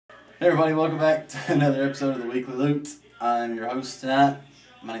Hey everybody, welcome back to another episode of the Weekly Loot. I'm your host tonight.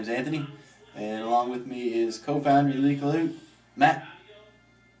 My name's Anthony, and along with me is co-founder of the Weekly Loot, Matt.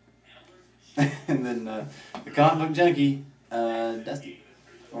 And then the comic book junkie, Dusty,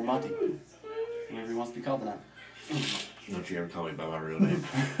 or Monty, whoever he wants to be called tonight. Don't you ever call me by my real name.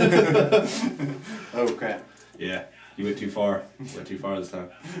 Oh crap. Yeah, you went too far. Went too far this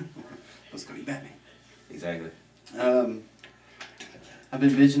time. Let's go eat Batman. Exactly. I've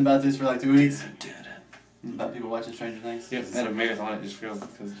been bitching about this for like 2 weeks. About people watching Stranger Things. Yeah, it's a marathon. It just feels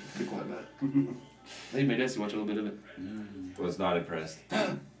because people like that. They made us watch a little bit of it. Was not impressed.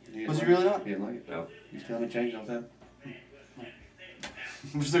 Was you really not? You didn't like it? No. You still haven't changed all the time?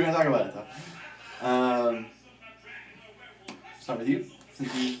 We're still going to talk about it though. Start with you,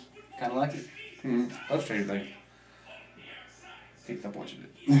 since you kind of liked it. I was Stranger Things. Can't stop watching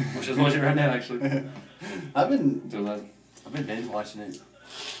it. I'm just watching it right now, actually. I've been binge watching it.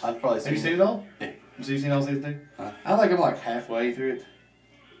 I've probably seen. Have you seen it all? Yeah. Have you seen all season 2? Huh? I think I'm like halfway through it.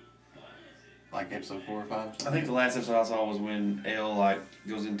 Like episode 4 or 5 or something? I think the last episode I saw was when Elle like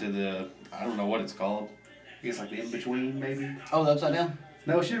goes into the, I don't know what it's called. I guess like the in-between maybe? Oh, the Upside Down?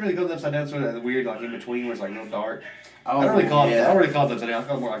 No, she didn't really go to the upside down, sort of the weird like in-between where it's like no dark. Oh, I don't really call it yeah. the upside down, I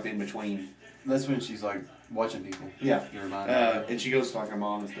call it more like the in-between. That's when she's like watching people. Yeah. You remind me. And she goes to like her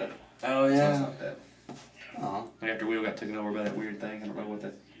mom and stuff. Oh, So yeah. it's like that. Oh. Like after Will got taken over by that weird thing, I don't know what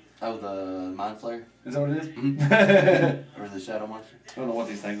that Oh, the Mind Flayer? is. That what it is? Or the Shadow Monster? I don't know what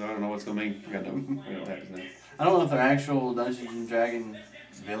these things are. I don't know what's gonna mean. We don't know what happens now. I don't know if they're actual Dungeons and Dragons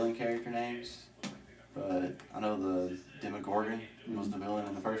villain character names, but I know the Demogorgon was the villain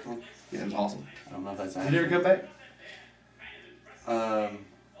in the first one. Yeah, it was awesome. I don't know if that's Did it ever come back?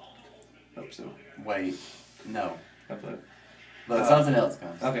 Hope so. Wait, no. Hope so. But something else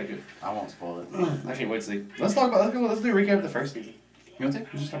comes. Okay, good. I won't spoil it. I can't wait to see. Let's do a recap of the first season. You want to?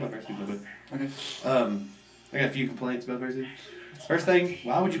 Let's just talk about the first season a little bit. Okay. I got a few complaints about the first season. First thing,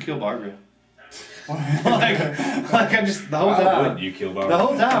 why would you kill Barbara? like I just the whole Why time. wouldn't you kill Barbara? The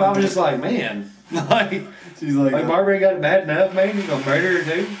whole time I was just like, man, like She's like Barbara ain't got it bad enough, man. You gonna murder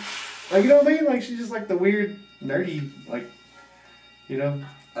her too? Like, you know what I mean? Like, she's just like the weird, nerdy, like, you know,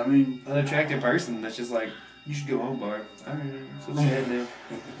 I mean, unattractive person that's just like, you should go home, Barb. I'm so sad now.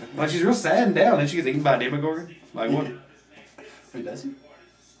 Like, she's real sad and down, and she gets eaten by a Demogorgon. Like, what? wait, does she?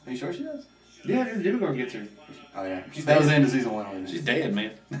 Are you sure she does? Yeah, dude, the Demogorgon gets her. Oh yeah. She's that was the dead. end of season 1, wasn't it? She's dead,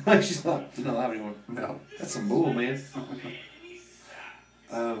 man. Like, she's not alive anymore. No. That's some bull, man.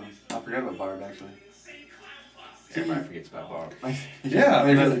 I forgot about Barb actually. Everybody forgets about Barb. Yeah,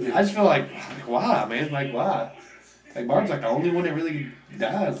 they but really do. I just feel like, why, man? Like, why? Like, Barb's like the only one that really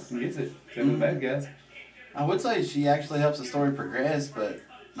dies and gets it. Except for the bad guys. I would say she actually helps the story progress, but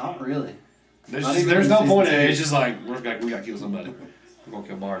not really. There's, Not just, even there's in no season point in it. 2. It's just like, we gotta kill somebody. We're gonna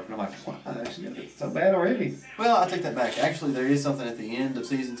kill Barb. And I'm like, why? She got it so bad already. Well, I take that back. Actually, there is something at the end of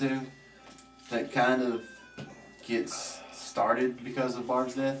season 2 that kind of gets started because of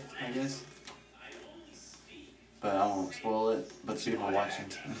Barb's death, I guess. But I won't spoil it. But the people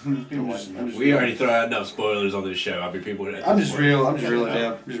watching, We already throw out enough spoilers on this show. I mean, people. I'm just really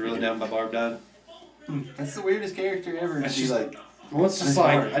down. Just really down by Barb dying. That's the weirdest character ever. That's She's just- like, Well, it's just That's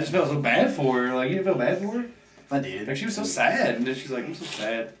like, hard. I just felt so bad for her. Like, you didn't feel bad for her? I did. Like, she was so sad. And then she's like, I'm so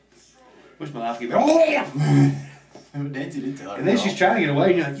sad. Wish my life could be. Oh! Nancy did tell her. And then she's trying to get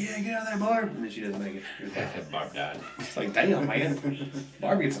away. And you're like, yeah, get out of there, Barb. And then she doesn't make it. Barb died. It's like, damn, man.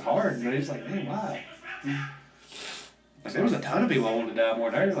 Barb gets hard. And it's like, man, why? Like, there was a ton of people I wanted to die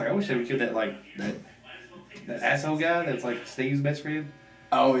more than her. Like, I wish they would kill that, like, that asshole guy that's, like, Steve's best friend.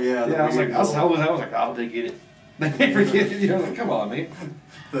 Oh, yeah. Yeah, I was like, oh, they get it. They never get it. You know, like, come on, man.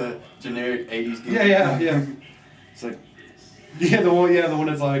 The generic 80s geek. Yeah. It's like, the one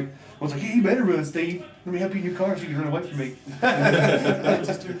that's like, yeah, you better run, Steve. Let me help you in your car so you can run away from me. I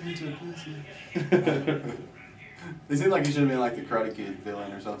just turned into a pussy. They seem like he should have been like the Karate Kid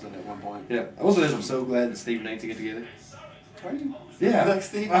villain or something at one point. Yeah. Also, I'm so glad that Steve and Nancy get together. Are you? Yeah. You like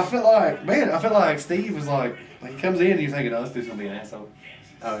Steve? I feel like Steve was like he comes in and he's thinking, oh, this dude's gonna be an asshole.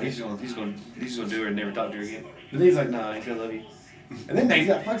 Oh, yeah. He's gonna do her and never talk to her again. But then he's like, nah, he's gonna love you. And then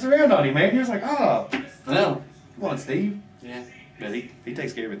Nancy like fucks around on him, man. You're just like, oh, I know. come on, Steve. Yeah. But he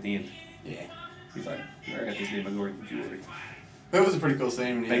takes care of it at the end. Yeah. He's like, I got this Demogorgon if you worry. That was a pretty cool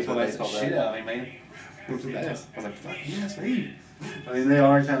scene when he Baseball had bats the the shit out of me, man. Whooped his ass. I was like, fuck yeah, Steve. I mean, they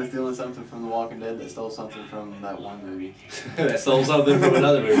are kind of stealing something from The Walking Dead that stole something from that one movie. That stole something from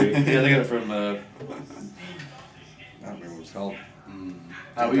another movie. Yeah, they got it from, I don't remember what it's called.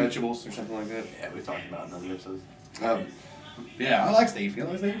 Untouchables or something like that. Yeah, we talked about it in other episodes. Yeah, I like Steve. You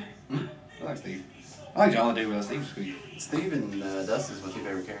like Steve? I like Steve. I like Jonathan too, but Steve's sweet. Steve and Dustin's my two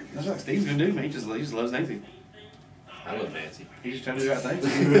favorite characters. That's like Steve's a good dude, man. He just loves Nancy. I love Nancy. He's just trying to do the right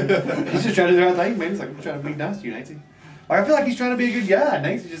thing. He's just trying to do the right thing, man. He's like, I'm trying to be nice to you, Nancy. Like, I feel like he's trying to be a good guy.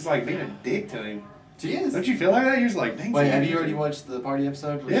 Nancy's just like being a dick to him. She is. Don't you feel like that? You're just like, Nancy. Wait, have you already watched the party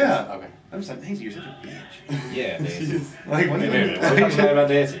episode? Yeah. Okay. I'm just like, Nancy, you're such a bitch. Yeah, Nancy. Like, Wait a minute. What are you talking about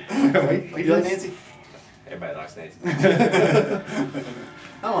Nancy? Wait, you like Nancy? Everybody likes Nancy.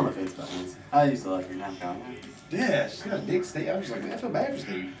 I'm on the fence about Nancy. I used to like her. Now I'm kind of. Yeah, she's got a dick Steve. I was just like, man, I feel bad for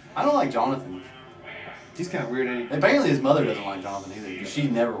Steve. I don't like Jonathan. He's kind of weird, ain't he? Apparently his mother doesn't like Jonathan either, because she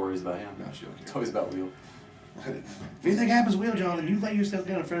never worries about him. No, she don't It's always about Will. If anything happens, Will, Jonathan, you lay yourself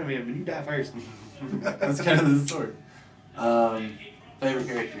down in front of him and you die first. That's kind of the story. Favorite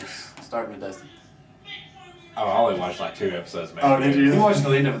characters, starting with Dustin. Oh, I only watched like 2 episodes. Man. Oh, did you? You watched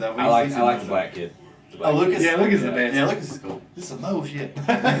the end of it though. I like the black kid. The black Oh, Lucas. kid. Yeah, Lucas is the best. Yeah, Lucas is cool. This is some bullshit.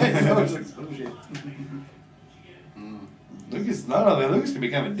 Lucas is bullshit. Lucas, no, man. Lucas can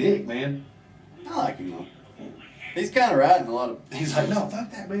become a dick, man. I like him though. He's kind of right in a lot of. He's like, no,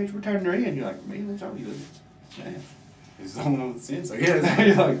 fuck that bitch. We're turning her in. You're like, man, what's wrong with you, Lucas? Man. He's the only one with sense, I guess.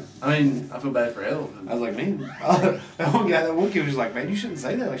 You're like, I mean, I feel bad for Elle. I was like, man, that one guy, that one kid was just like, man, you shouldn't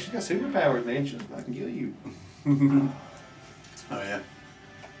say that. Like, she's got superpowers, man. She'll fucking kill you. Oh yeah.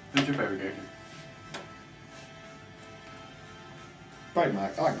 Who's your favorite character? Probably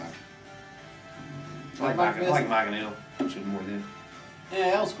Mike. I like Mike. I like Mike and Elle. Should more than.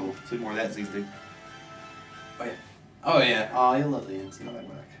 Yeah, Elle's cool. Should more of that season. Oh yeah. Oh yeah. Oh, you'll love the end. I like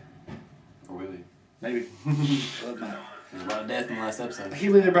Mike. Or will you? Maybe. Love Mike. There's a lot of death in the last episode. I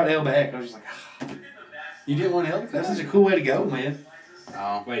can't believe they brought Elle back. I was just like, ah. You didn't want Elle to come That's back? such a cool way to go, man.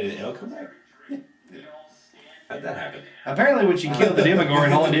 Oh. Wait, did Elle come back? Yeah. How'd that happen? Apparently, when she killed the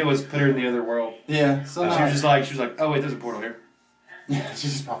Demogorgon, all it did was put her in the other world. Yeah. So She was like, oh wait, there's a portal here. Yeah, she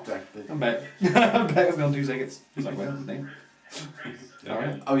just popped back. I'm back. I'm back. It's been 2 seconds. He's like, well, damn. All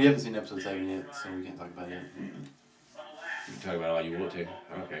right. Oh, you haven't seen episode 7 yet, so we can't talk about it yet. You can talk about it all you want to.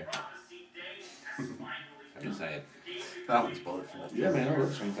 Okay. I'm just saying. I don't want to spoil it for that. Yeah, man, I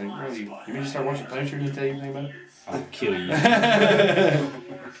wrote something. Really, you mean to start watching Punisher and tell you anything about it? I'll kill you.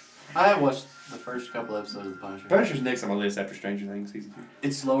 I have watched the first couple episodes of The Punisher. Punisher's next on my list after Stranger Things season 2.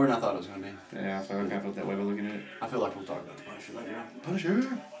 It's slower than I thought it was going to be. Yeah, I kind of felt that way by looking at it. I feel like we'll talk about The Punisher later.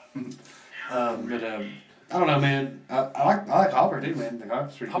 Punisher. But I don't know, man. I like Hopper too, man. The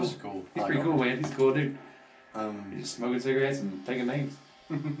Hopper's pretty cool. Hobbs are cool. He's I like pretty cool, Hopper. man. He's a cool dude. Um, He's just smoking cigarettes and taking names.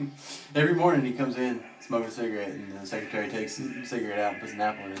 Every morning he comes in smoking a cigarette, and the secretary takes the cigarette out and puts an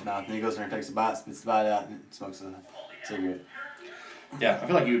apple in his mouth, and he goes there and takes a bite, spits the bite out, and smokes a cigarette. Yeah, I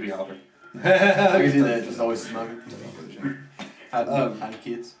feel like you would be Hopper. I can see that, just always smoking. Hiding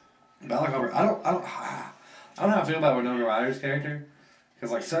kids. But I like Hopper. I don't know how I feel about Winona Ryder's character.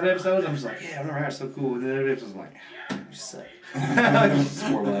 Because, like, some episodes, I'm just like, yeah, Winona Ryder's so cool. And then other episodes, I'm like, you suck. It's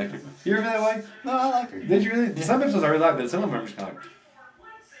horrible acting. You ever feel that way? No, I like her. Did you really? Yeah. Some episodes I really like, but some of them are just kind of like,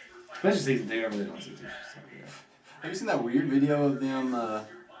 especially season 2, I really don't like season 2. Have you seen that weird video of them?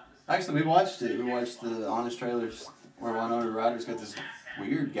 Actually, we watched it. We watched the honest trailers where Winona Ryder's got this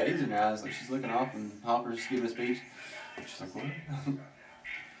weird gaze in her eyes, like she's looking off, and Hopper's giving a speech. She's like, what?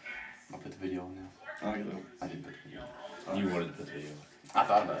 I'll put the video on now. I like it though. I didn't put the video on. You wanted to put the video. I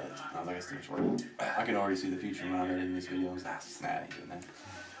thought about it. I was like, it's too much work. I can already see the future when I'm editing this video. I was like, nah, I ain't doing that.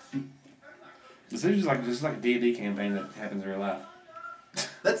 This is just like a D&D campaign that happens in real life.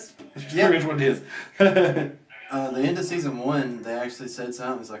 That's Yeah, pretty much what it is. the end of season 1. They actually said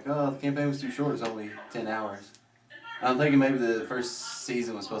something. It's like, oh, the campaign was too short. It's only 10 hours. I'm thinking maybe the first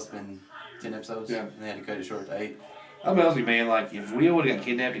season was supposed to have been 10 episodes. Yeah. And they had to cut it short to 8. I'll be honest with you, man. Like, if Will would have got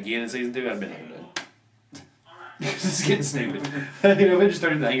kidnapped again in season 2, I'd have been like, done. It's getting stupid. You know, if it just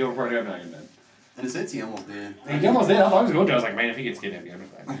started the hangover party, I'd be like, done. In a sense, he almost did. He almost did. I thought he was going to. I was like, man, if he gets kidnapped again,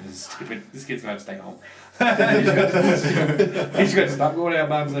 I'm like, this is stupid. This kid's going to have to stay home. He's going to stop going out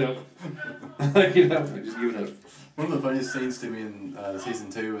by himself. You know, just give it up. One of the funniest scenes to me in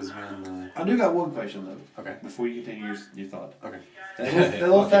season 2 was when. I do got one question, though. Okay. Before you continue your thought. Okay. That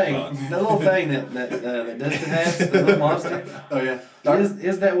little thing that Dustin has, the little monster. Oh yeah.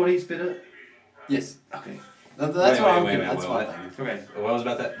 Is that what he spit up? Yes. Okay. That's Wait, what I'm. wait, wait, That's wait, what what? I'm thinking. Okay. What was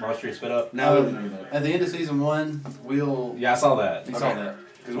about that monster he spit up? Now I don't know about it. At the end of season 1, Will. Yeah, I saw that. We saw that.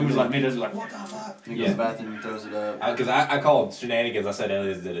 Because we was like, me and Dustin was like, what the fuck? He goes to the bathroom and throws it up. Because I called shenanigans. I said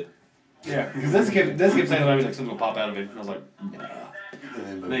aliens did it. Yeah. Because this kept saying that like something will pop out of it. And I was like, nah.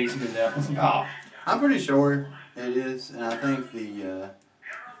 And Then then, he spit it out. I was like, oh. I'm pretty sure it is, and I think the.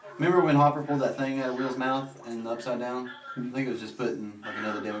 Remember when Hopper pulled that thing out of Will's mouth and upside down? I think it was just putting like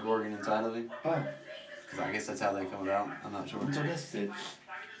another Demogorgon inside of him. Oh. Because I guess that's how they come about. I'm not sure. So that's it.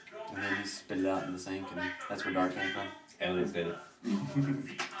 And then he spit it out in the sink, and that's where Dark came from. Aliens did it. Yeah,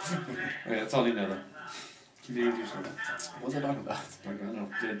 that's all you know though. Keep it easy or something. What was I talking about? I don't know.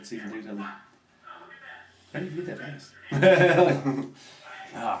 Did season 2 something. How do you get that fast?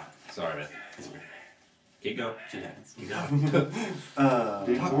 Ah, Sorry, man. it's weird. Keep going. Shit happens. Keep going.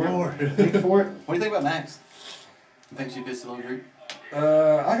 Talk more. Dig for it. What do you think about Max? You think she fits the little group?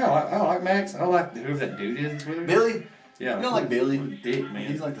 I don't like Max. I don't like whoever that dude is with her. Billy? Yeah. You don't like Billy? What a dick, man.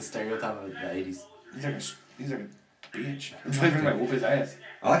 He's like the stereotype of the 80s. He's like a bitch. I'm trying to whoop his ass.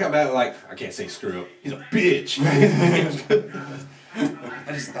 I like how Matt, like, I can't say screw up. He's a bitch.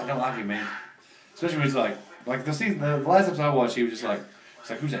 I don't like him, man. Especially when he's like the last episode I watched, he was just like, it's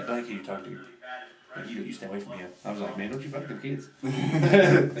like, who's that donkey you talk to? Like, you stay away from him. I was like, man, don't you fuck them kids.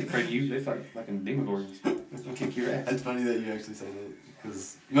 They pray to you, they fucking demogorgons. They'll kick your ass. That's funny that you actually say that.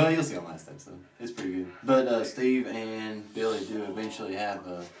 Because, well, you'll see on last episode. It's pretty good. But Steve and Billy do eventually have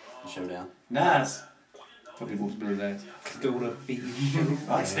a showdown. Nice. Hope he whoops Billy's ass. It's gonna be.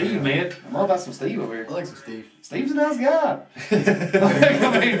 I like Steve, man. I'm all about some Steve over here. I like some Steve. Steve's a nice guy.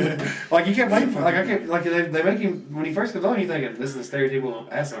 I mean, like you can't blame for they make him when he first comes on. You thinking this is a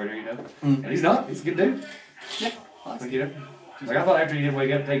stereotypical ass order, you know? And he's not. He's a good dude. Yeah. I like Like, you know, like I thought after he didn't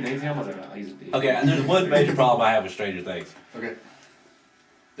wake up and take Nancy home, I was like, oh, he's a dick. Okay, and there's one major problem I have with Stranger Things. Okay.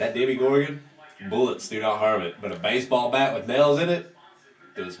 That Demogorgon, bullets do not harm it, but a baseball bat with nails in it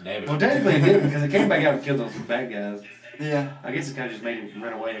does damage. Well, technically it did because it came back out and killed those bad guys. Yeah. I guess it kind of just made him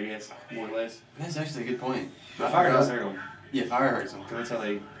run away. I guess more or less. That's actually a good point. The fire does hurt him. Yeah, fire hurts him. Because that's how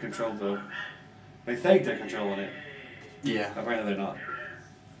they control the. They think they're controlling it. Yeah. Apparently they're not.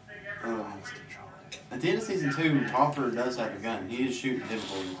 At the end of season 2, Hopper does have a gun. He is shooting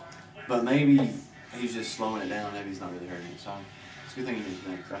Demogorgons. But maybe he's just slowing it down. Maybe he's not really hurting it. So it's a good thing he needs to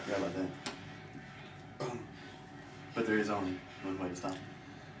know, because I forgot about that. But there is only one way to stop.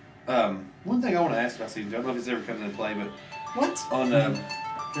 One thing I want to ask about season 2, I don't know if it's ever comes into play, but What? on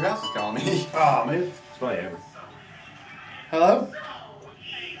Your house is calling me. oh man, It's probably ever. hello,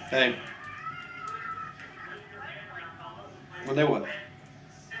 hey, well they what?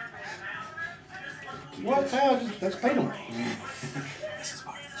 What? How? Just pay them. This is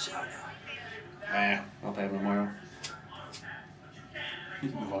part of the show now. I'll pay them tomorrow.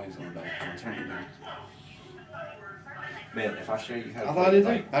 He's the volume's on the back. I'm turning it down. Man, if I show you how to I thought I did too.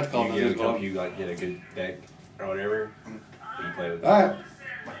 like, I'd call Yu-Gi-Oh, him to help you like get a good deck or whatever, you can play with it. All right.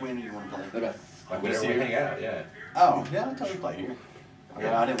 Like, when do you want to play? Bye bye. Like whenever we hang out, yeah. Oh, yeah, I'll totally play here. Okay,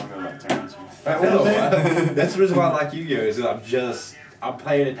 I didn't want to go to like tournaments. No, that's the reason why I like Yu-Gi-Oh! Is that I'm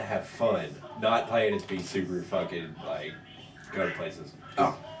playing it to have fun, not playing it to be super fucking like go to places.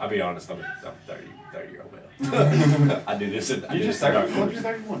 Oh. I'll be honest, I'm 30-year-old male. I do this. You're just 31. You're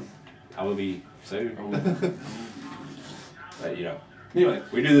 31. I will be soon. But you know, Anyway,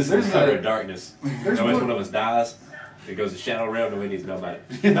 we do this in There's the cover a- of darkness. there's Always one- one of us dies. It goes to shadow realm, and we need to know about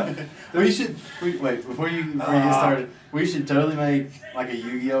it. Wait, before you get started, we should totally make like a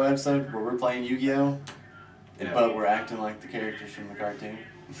Yu-Gi-Oh episode where we're playing Yu-Gi-Oh, Yeah. but we're acting like the characters from the cartoon.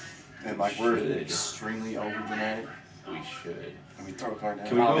 And like we're Should. extremely over dramatic. We should. And we throw a card down.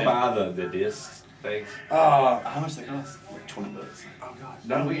 Can we go man. buy the discs things? How much they cost? like $20. Oh god.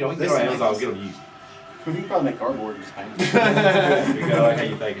 No, we can This go on is Amazon. like- Get them used. We can probably make cardboard and just paint it. We go like how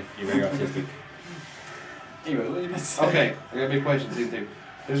you thinking. You're very artistic. Anyway, what are you gonna say? Okay, I got a big question. Season 2.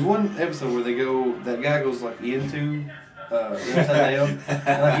 There's one episode where that guy goes like into the upside down,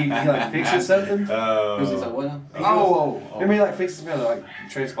 and like he like fixes something. Who's this? What now? Oh. Remember he like fixes some kind of like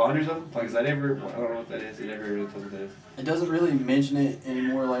transponders of them? Like is that ever? I don't know what that is. It never really tells what that is. It doesn't really mention it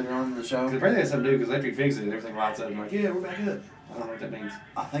anymore later on in the show. Because apparently that's something to do. Because after he fixes it, everything lights up. I'm like, yeah, we're back up. I don't know what that means.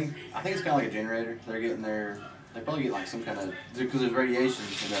 I think it's kind of like a generator. They probably get like some kind of, because there's radiation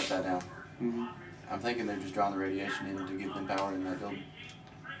to the upside down. Mm-hmm. I'm thinking they're just drawing the radiation in to give them power in that building.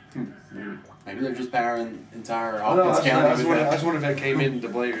 Maybe. Maybe they're just powering entire I don't know. Hawkins County I with just that. wondered if that came into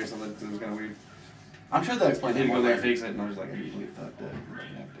play or something. Because it was kind of weird. I'm sure they'll I explain did that go more there and later. fix it, and I was like, I need to get fucked up.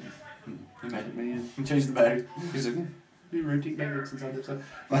 I'm like, He made it. man. He changed the battery. He's like, do routine maintenance inside the stuff.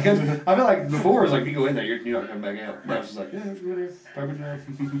 Like, I feel like before it was like, you go in there, you're not coming back out. Now it's just like, yeah, let's go in there. Perfect job.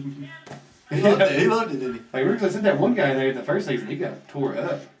 He loved it. He loved it, didn't he? Like, I said that one guy in there in the first season, he got tore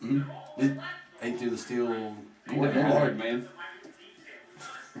up. Mm-hmm. It ate through the steel He cord. went hard, man.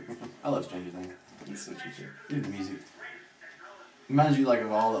 I love Stranger Things. It's such a shit. Dude, the music. Reminds you like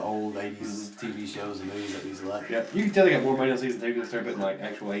of all the old 80s TV shows and movies that we used to like. Yeah, you can tell they got more money on season 2 because they start putting like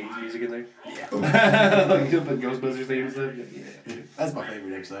actual 80s music in there. Yeah. Like, you'll put Ghostbusters theme and stuff. Yeah. That's my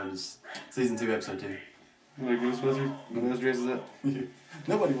favorite episode, is season 2, episode 2. Like Ghostbusters, when those dresses up.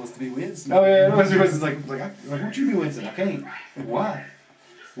 Nobody wants to be Winston. Oh yeah, Ghostbusters like, won't you be Winston? I can't. Why?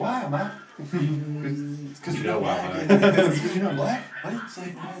 Why, Mike? It's because You know why, black. Mike. It's because you're not black. I didn't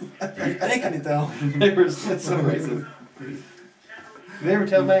say that. You're thinking it though. That's so racist. Did they ever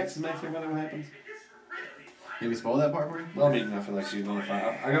tell Max your mother what happens? Did we spoil that part for you? Well, I mean, I feel like she's going to find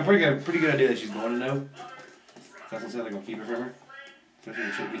out. I got a pretty good idea that she's going to know. That's what they're going to keep it from her. Especially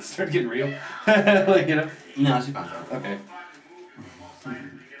when shit starts getting real. Like, you know? No, she finds out. Okay.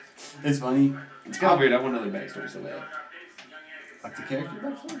 It's funny. It's kind of weird. I want another backstory so bad. Like the character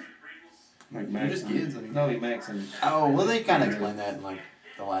backstory? Like They're Max. just kids. I mean. No, Max and. Oh, well, they kind of explained that in like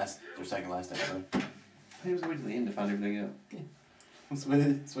the last or second last episode. He was waiting to the end to find everything out. That's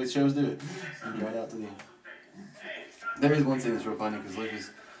the way shows do it. Right out to the end. There is one scene that's real funny because Lucas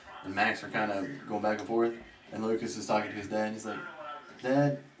and Max are kind of going back and forth, and Lucas is talking to his dad, and he's like,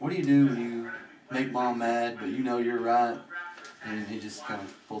 "Dad, what do you do when you make Mom mad, but you know you're right?" And he just kind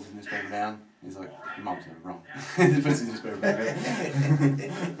of pulls his newspaper down. He's like, "Your mom's never wrong." He puts his newspaper back up.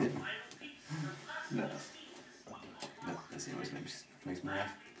 No. No, that scene always makes me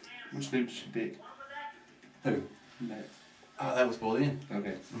laugh. Which dude did she pick? Who? Max. Oh, that was pulled in.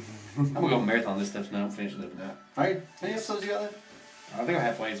 Okay. I'm going to go marathon this stuff now. I'm finishing it up now. Alright, how many episodes you got left? I think I'm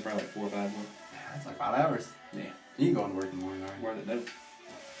halfway. It's probably like 4 or 5 more. That's like 5 hours. Yeah. You can go and work in the morning, alright? Worth it, no.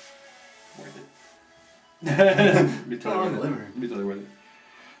 Worth it. Be Come on, totally worth deliver. it. Be totally worth it.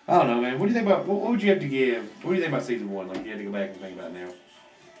 I don't know, man. What do you think about, what would you have to give, what do you think about season 1? Like, you had to go back and think about it now.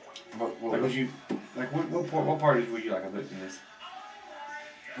 Like, was you, like, what part were you like, I'm looking at this?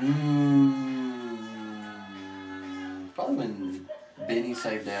 Probably when Benny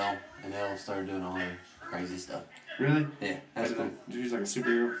saved Elle and Elle started doing all her crazy stuff. Really? Yeah, that's cool. Did you use like a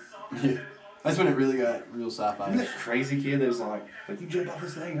superhero? Yeah. That's when it really got real sci-fi. Remember that crazy kid that was like, you jump off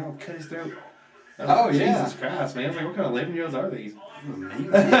this thing and I'll cut his throat? Oh, yeah. Jesus Christ, man. I was like, what kind of 11-year-olds are these?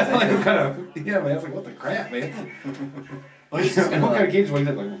 Man, Like, what kind of, yeah, man. I was like, what the crap, man? well, he's just What gonna, kind of kids were you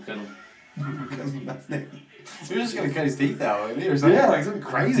like, we'll cut him? you're just gonna cut his teeth out with it or something. Yeah, like something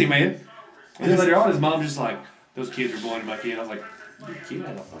crazy, man. And then later on, his mom's just like, those kids are blowing my kid. I was like, your kid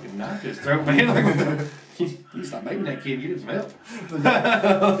had a fucking knife to his throat, man. Like, you stop making that kid get his milk.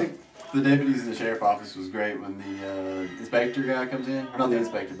 The deputies in the sheriff office was great when the inspector guy comes in. Or not the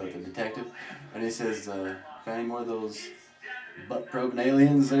inspector, but the detective. And he says, found any more of those butt-probing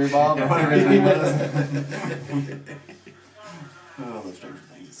aliens there, Bob? Or whatever his name was. Oh, I love Stranger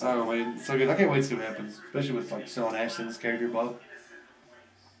Things. Oh, man. So good. I can't wait to see what happens. Especially with, like, Sean Ashton's character, Bob.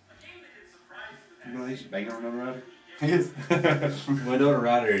 You know, he's banging on another rider. He is. Winona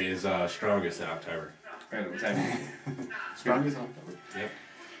Ryder is strongest in October. I what's happening. Strongest on October. Yep.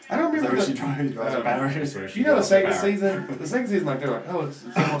 I don't Is that remember. where she draws her powers? That's where she You know the draws her second power. season? The second season, like, they're like, oh, it's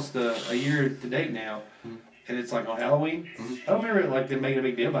almost a year to date now. And it's, like, on Halloween. I don't remember, like, them making a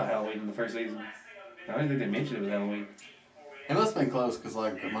big deal about Halloween in the first season. I don't think they mentioned it was Halloween. It must have been close, because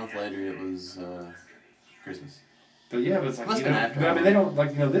like a month later it was Christmas. But yeah, but it's like, Must you have know, been after but I mean, Halloween. they don't,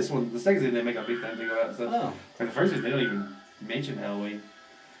 like, you know, this one, the second season, they make a big thing about it and stuff. Oh. Like, the first season, they don't even mention Halloween.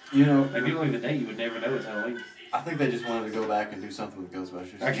 You know, Like, if you look at the date, you would never know it's Halloween. I think they just wanted to go back and do something with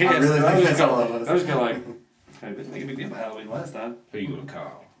Ghostbusters. I guess. I really think that's all it was. I was kind of like, hey, but make a big deal about Halloween last time. Who you gonna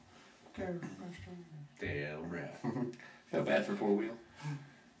call? Damn right. Felt bad for poor Will.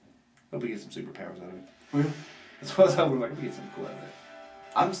 Hope we get some superpowers out of it. Well, That's what I was hoping, like, we get some cool out of that.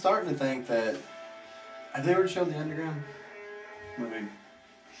 I'm starting to think that. Have they already shown the underground? I mean,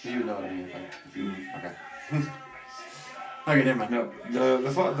 Do you know what I mean? If you, okay. Okay, never mind. no, the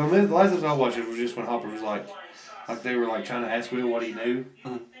last episode I watched it was just when Hopper was like they were like trying to ask Will what he knew,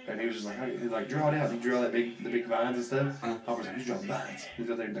 and he was just like, hey, he's like, draw it out. He drew all the big vines and stuff. Hopper's like, he's drawing vines. He's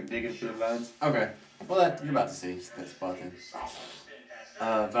out there like digging for the vines. Okay. Well, you're about to see that spot then.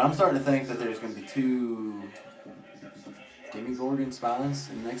 But I'm starting to think that there's going to be 2 Demogorgon spies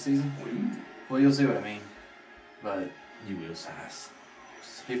in the next season. Well, you'll see what I mean. But You will size.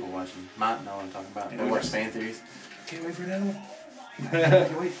 people watching might know what I'm talking about. Yeah, They watch fan theories. Can't wait for another one.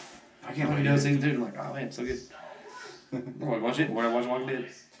 Can't wait. I can't When we wait. do season 2, I'm like, oh man, so good. I'm gonna watch it. We're gonna watch Walking Dead.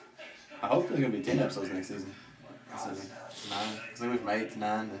 I hope there's going to be 10 episodes next season. Instead of 9. Because they went from 8 to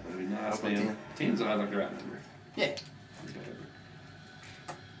 9 to That'd be nice, hopefully man. 10's what I like the right number. Yeah.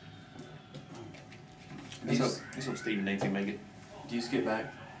 Let's hope Steve and Nancy make it. Do you skip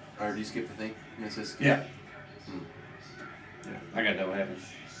back? Or do you skip the thing? And it says skip? Yeah. Hmm. Yeah. I gotta know what happens.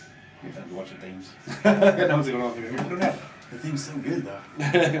 Get time to watch the themes. I gotta know what's going on here. I don't know. The theme's so good though.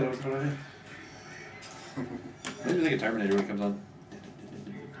 I gotta know what's going on here. Maybe they get Terminator when it comes on.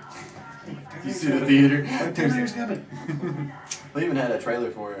 You see the theater? Terminator's coming. They even had a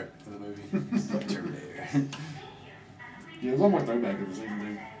trailer for it for the movie. Like Terminator. Yeah, there's a lot more throwback in the season,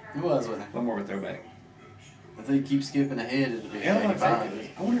 dude. It was, wasn't A lot more of a throwback. it? If they keep skipping ahead, it'll be Yeah, I'm 85.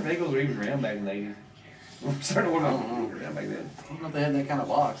 I wonder if Eagles were even around back in the 80s. I'm starting to wonder if they were around back then. I don't know if they had that kind of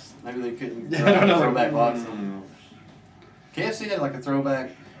box. Maybe they couldn't I don't know. throwback box. KFC had like a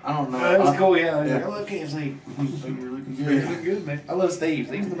throwback. I don't know. That was cool, yeah. Yeah. I love KFC. You're looking He's good. looking good, man. I love Steve.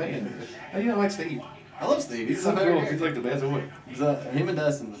 Steve's the man. How do you not like Steve? I love Steve. He's so my cool. favorite. He's like the best one. Him and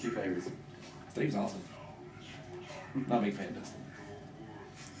Dustin, the two favorites. Steve's awesome. Not a big fan of Dustin.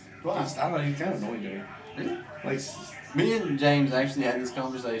 Why? I don't know, he's kind of annoying to me. Really? Like, Me and James actually had this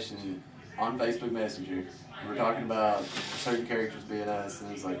conversation on Facebook Messenger. We were talking about certain characters being us,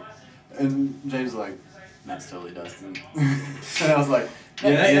 and it was like, and James was like, "That's totally Dustin," and I was like,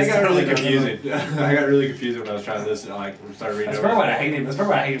 Yeah, that got really totally Dustin." confusing. I got really confused when I was trying to listen. Like, started reading. that's over probably why I it. hate him. That's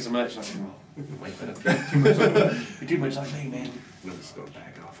probably why I hate him so much. Like, wait, you're too much like me, man. I'm just going to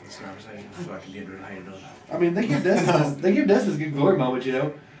back off on this conversation. Fucking get rid of it. I mean, they give Dustin this good glory moment, you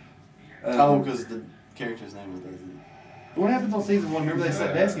know. Oh, because the character's name was Dustin. What happens on season 1? Remember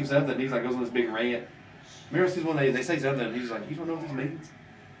they ask him something, and he's like goes on this big rant. Remember season 1 they say something, and he's like, "You don't know what this means."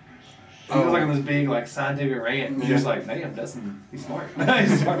 He goes like on this big like scientific rant. And he's like, "Damn, Dustin, he's smart.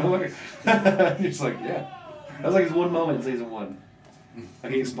 He's a smart motherfucker." He's like, "Yeah." That was like his one moment in season 1.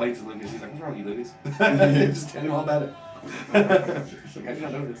 Like he explains to Lucas, he's like, "What's wrong with you, Lucas?" Just tell him all about it. He's like, "How did you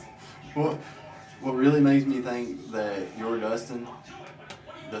not know this?" What really makes me think that you're Dustin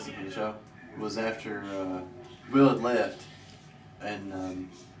from the show, was after Will had left, and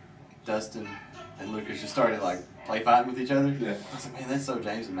Dustin and Lucas just started like play fighting with each other. Yeah. I was like, man, that's so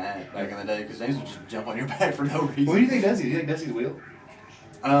James and Matt back in the day, because James would just jump on your back for no reason. What do you think Dusty? Do you think Dusty's Will?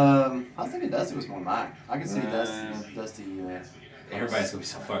 I was thinking Dusty was more Mike. I can see Dusty. Everybody's going to be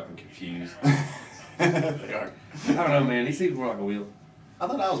so fucking confused. They are. I don't know, man. He seems more like a Will. I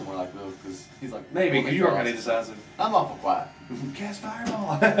thought I was more like Will, because he's like... Maybe, because you are kind of indecisive. I'm awful quiet. Cast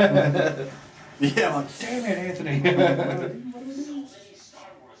fireball! Yeah, I'm like, Damn it, Anthony!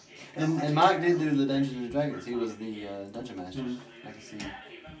 and Mike did do the Dungeons and Dragons. He was the dungeon master. I can see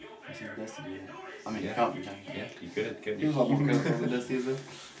Dusty do that. I mean, Yeah. Comic Junky. Yeah, you could. He was a lot more colorful than Dusty is, though.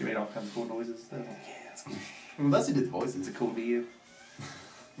 He made all kinds of cool noises and stuff. Like, yeah, it's cool. Well, Dusty did the voices. It's a cool video.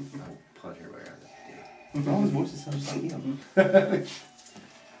 I'll punch everybody out of All his voices sound just like him.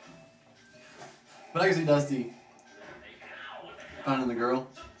 But I can see Dusty finding the girl.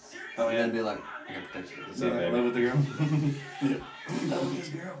 Oh, And yeah. then be like, I gotta protect you. So, like, love with the girl. Yeah. Love with this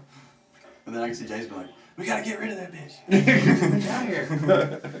girl. And then I can see James be like, we gotta get rid of that bitch. Get out of here.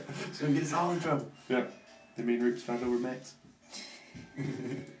 It's gonna get us all in trouble. Yeah. Then me and Roots found over Max.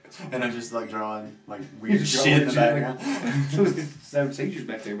 And I'm just like drawing like You're weird just shit in the drawing background. Some seizures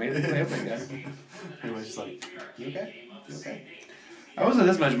back there, man. Help that guy. Anyway, just like, you okay? You okay? I wasn't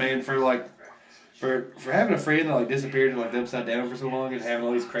this much, man, for like, for having a friend that like disappeared and like the upside down for so long and having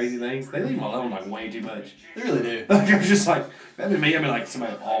all these crazy things. They leave him alone like way too much. They really do. Like I was just like, that'd be me. I mean, like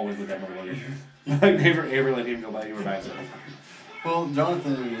somebody always with that motherfucker. Like never ever let him go by anywhere by himself. Well,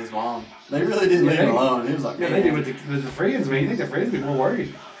 Jonathan and his mom, they really didn't leave Yeah, him they- alone. He was like, Yeah, man. they did with the friends, man. You think the friends would be more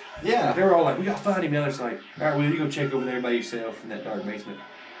worried? Yeah. They were all like, we gotta find him. The other's like, all right, well, you go check over there by yourself in that dark basement.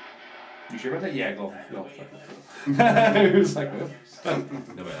 You sure about that? Yeah, go. It was like, well,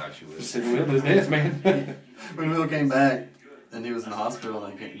 Nobody likes you, Will. just sitting with his death, man. When Will came back and he was in the hospital,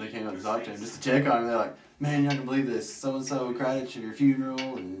 and they came up to talk to him just to check on him. They're like, man, you're not gonna believe this. So and so cried at your funeral,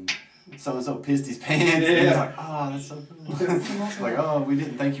 and so pissed his pants. And he was like, oh, that's so cool. Like, oh, we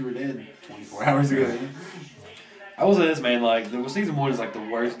didn't think you were dead 24 hours ago. I will say this, man. Like, season 1 is like the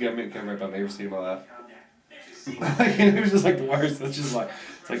worst government cover up I've ever seen in my life. Like, it was just like the worst. It's just like,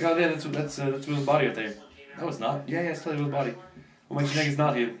 it's like, oh yeah, that's Will's body up there. No, it's not. Yeah, it's totally Will's body. What makes you think it's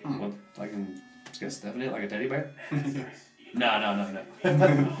not him? What, like, just got stuff in it like a teddy bear? No.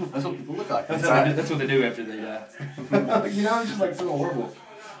 That's what people look like. That's what they do after they die. Like, you know, it's just like so horrible.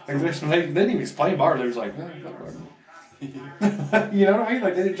 Like, they didn't even explain Barbara. They were just like, oh, fuck Barbara. You know what I mean?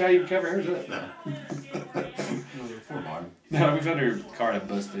 Like, they didn't try to even cover hers up. No. Poor Barb. No, we found her car at a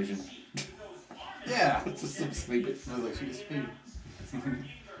bus station. Yeah. Just so sleeping. I was like, she disappeared.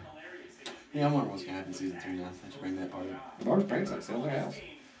 Yeah, I'm wondering what's gonna happen in season 3 now. I should bring that part up. Barbara's parents like selling their house.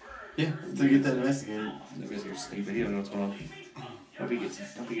 Yeah, to get that investigated. That basically stupid. He don't know what's going on. Hope he gets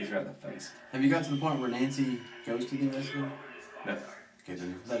right in the face. Have you got to the point where Nancy goes to the investigator? No. Okay,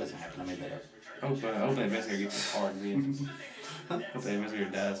 then that doesn't happen. I made that up. Hope the investigator gets his hard in. Hope the investigator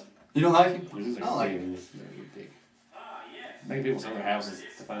dies. You don't like him? He's I don't like him. dick. Making people sell their houses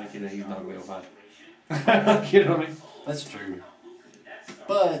to find a kid that he's not going to be able to find. You know what I mean? That's true.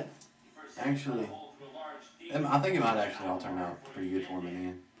 But, actually, I think it might actually all turn out pretty good for him in the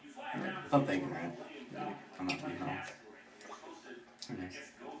end. If I'm thinking right. I'm not thinking wrong. Who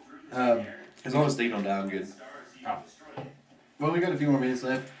knows? As long as Steve don't die, I'm good. Well, we got a few more minutes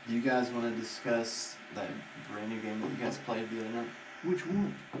left. Do you guys want to discuss that brand new game that you guys played the other night? Which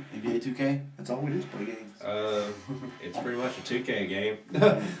one? NBA 2K? That's all we do is play games. It's pretty much a 2K game.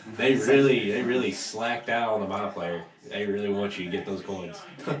 they really slacked out on the my player. They really want you to get those coins.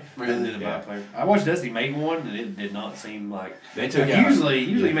 Really? Player. I watched Dusty make one, and it did not seem like They took like out. usually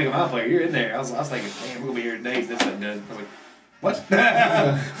you make a my player. You're in there. I was thinking, damn, we're gonna be here today. This ain't good. I was like, what?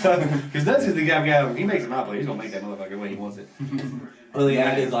 Because Dusty's the guy. He makes a my player. He's gonna make that motherfucker the way he wants it. Well, they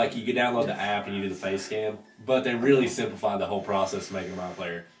added like you could download the app and you do the face scan, but they really simplified the whole process of making a my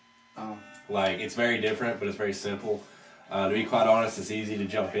player. Oh. Like it's very different, but it's very simple. To be quite honest, it's easy to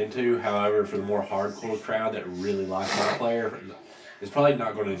jump into. However, for the more hardcore crowd that really likes my player, it's probably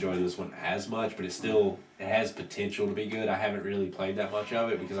not going to enjoy this one as much. But it has potential to be good. I haven't really played that much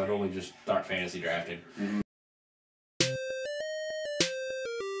of it because I normally just start fantasy drafting.